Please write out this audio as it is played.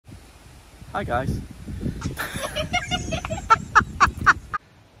Hi guys.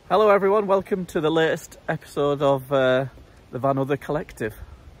 Hello everyone, welcome to the latest episode of the Vanother Collective.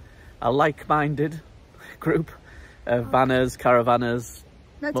 A like-minded group of vanners, caravanners,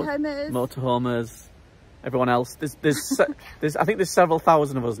 motorhomers, everyone else. I think there's several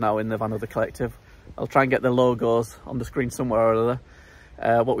thousand of us now in the Vanother Collective. I'll try and get the logos on the screen somewhere or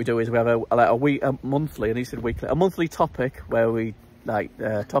other. What we do is we have a monthly topic where we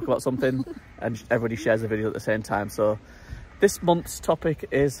talk about something and everybody shares a video at the same time. So this month's topic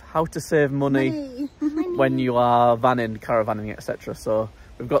is how to save money when you are vanning, caravanning, etc. So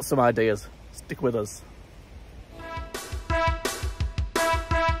we've got some ideas. Stick with us.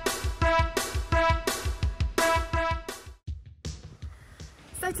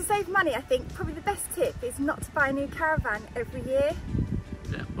 So to save money, I think probably the best tip is not to buy a new caravan every year.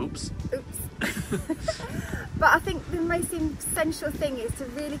 Yeah, oops. But I think the most essential thing is to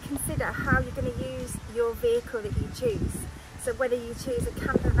really consider how you're going to use your vehicle that you choose. So whether you choose a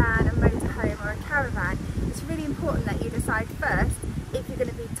camper van, a motorhome or a caravan, it's really important that you decide first if you're going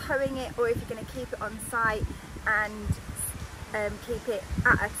to be towing it or if you're going to keep it on site and keep it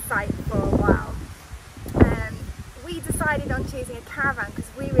at a site for a while. We decided on choosing a caravan because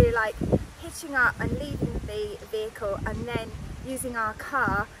we really like hitching up and leaving the vehicle and then using our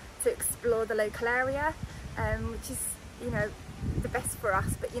car to explore the local area, which is, you know, the best for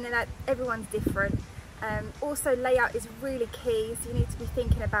us, but you know that everyone's different. Also layout is really key, so you need to be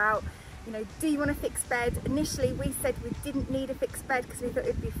thinking about, you know, do you want a fixed bed? Initially we said we didn't need a fixed bed because we thought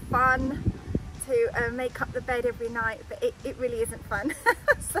it'd be fun to make up the bed every night, but it really isn't fun.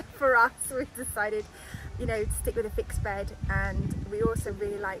 So for us we decided, you know, to stick with a fixed bed, and we also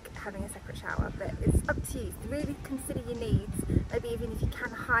really like having a separate shower, but it's up to you. Really consider your needs, maybe even if you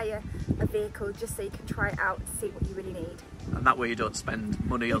can hire a vehicle just so you can try it out to see what you really need. And that way you don't spend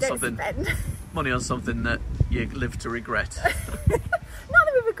money on something that you live to regret. Not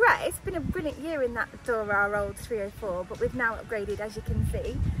that we regret, it's been a brilliant year in that our old 304, but we've now upgraded, as you can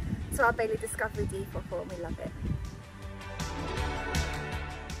see, to our Bailey Discovery D44 and we love it.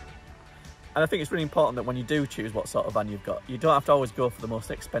 And I think it's really important that when you do choose what sort of van you've got, you don't have to always go for the most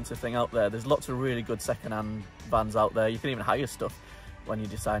expensive thing out there. There's lots of really good second-hand vans out there. You can even hire stuff when you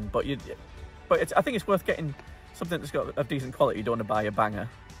decide. But I think it's worth getting something that's got a decent quality. You don't want to buy a banger.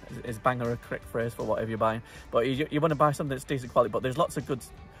 Is banger a correct phrase for whatever you're buying? But you want to buy something that's decent quality. But there's lots of good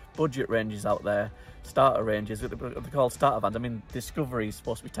budget ranges out there, starter ranges. They're called starter vans. I mean, Discovery is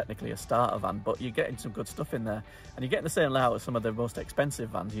supposed to be technically a starter van, but you're getting some good stuff in there, and you're getting the same layout as some of the most expensive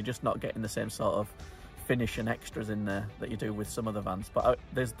vans. You're just not getting the same sort of finish and extras in there that you do with some of the vans. But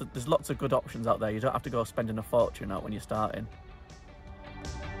there's lots of good options out there. You don't have to go spending a fortune out when you're starting.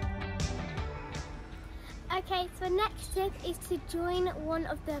 Okay, so the next tip is to join one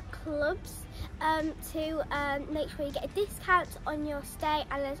of the clubs to make sure you get a discount on your stay,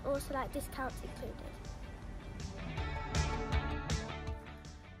 and there's also like discounts included.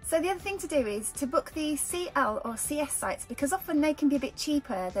 So the other thing to do is to book the CL or CS sites, because often they can be a bit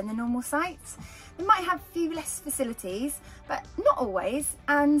cheaper than the normal sites. They might have a few less facilities, but not always,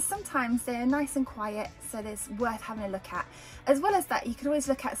 and sometimes they're nice and quiet, so it's worth having a look at. As well as that, you could always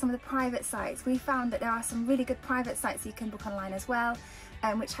look at some of the private sites. We found that there are some really good private sites you can book online as well,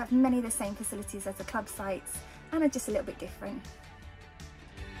 which have many of the same facilities as the club sites and are just a little bit different.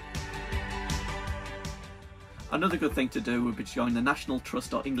 Another good thing to do would be to join the National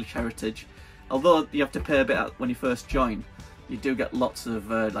Trust or English Heritage. Although you have to pay a bit when you first join, you do get lots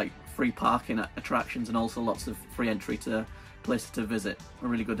of like free parking attractions and also lots of free entry to places to visit. A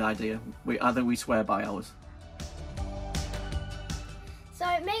really good idea. I think we swear by ours. So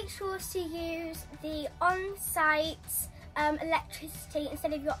make sure to use the on-site electricity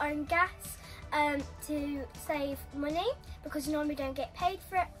instead of your own gas to save money, because you normally don't get paid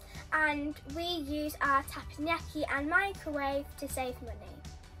for it. And we use our tappinaki and microwave to save money.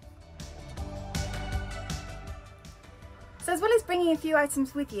 So as well as bringing a few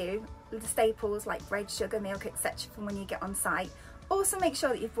items with you, the staples like bread, sugar, milk, etc. from when you get on site, also make sure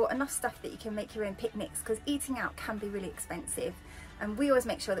that you've brought enough stuff that you can make your own picnics, because eating out can be really expensive, and we always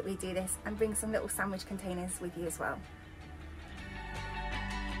make sure that we do this, and bring some little sandwich containers with you as well.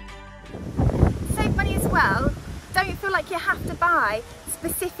 Save money as well. Don't feel like you have to buy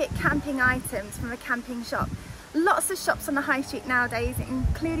specific camping items from a camping shop. Lots of shops on the high street nowadays,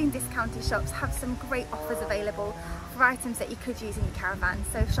 including discounted shops, have some great offers available for items that you could use in your caravan,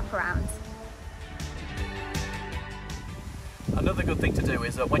 so shop around. Another good thing to do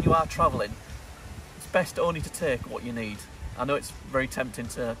is that when you are travelling, it's best only to take what you need. I know it's very tempting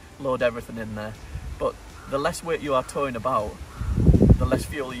to load everything in there, but the less weight you are towing about, the less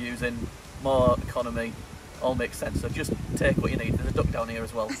fuel you're using, more economy, all makes sense. So just take what you need. There's a duck down here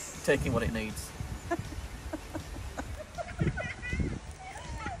as well, taking what it needs.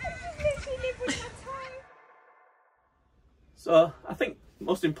 So I think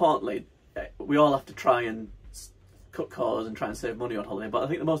most importantly, we all have to try and cut corners and try and save money on holiday, but I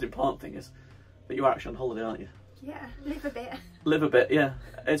think the most important thing is that you're actually on holiday, aren't you? Yeah, live a bit. Live a bit, yeah.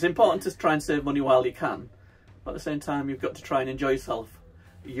 It's important to try and save money while you can, but at the same time you've got to try and enjoy yourself,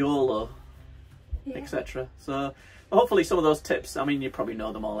 YOLO, Yeah. etc. So hopefully some of those tips, I mean you probably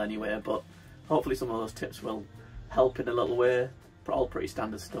know them all anyway, but hopefully some of those tips will help in a little way. All pretty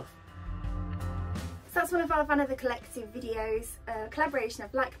standard stuff. So that's one of our Vanother Collective videos, a collaboration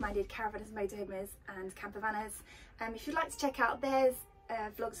of like-minded caravanners, motorhomers and campervanners. If you'd like to check out theirs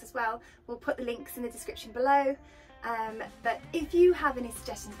vlogs as well, we'll put the links in the description below. But if you have any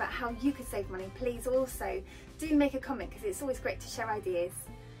suggestions about how you could save money, please also do make a comment, because it's always great to share ideas.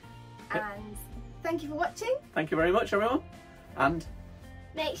 Yep. And thank you for watching. Thank you very much everyone, and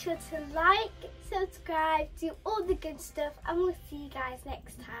Make sure to like, subscribe, do all the good stuff, and we'll see you guys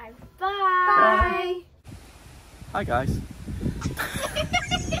next time. Bye! Bye! hi guys.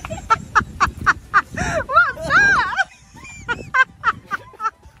 What's that?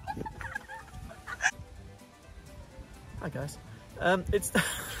 Hi guys. It's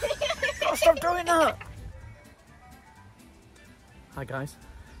oh, stop doing that. Hi guys.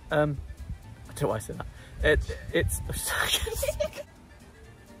 I don't know why I said that. It's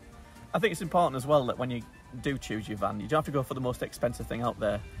I think it's important as well that when you do choose your van, you don't have to go for the most expensive thing out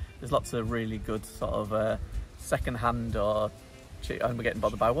there. There's lots of really good sort of second hand or I'm getting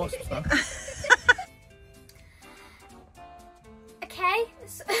bothered by wasps now. Okay,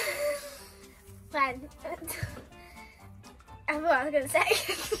 so when what I was going to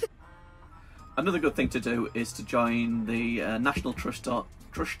say. Another good thing to do is to join the National Trust. I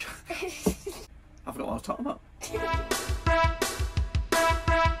forgot what I was talking about.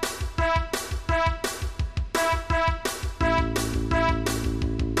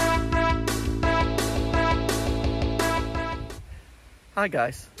 Hi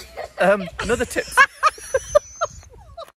guys. Another tip.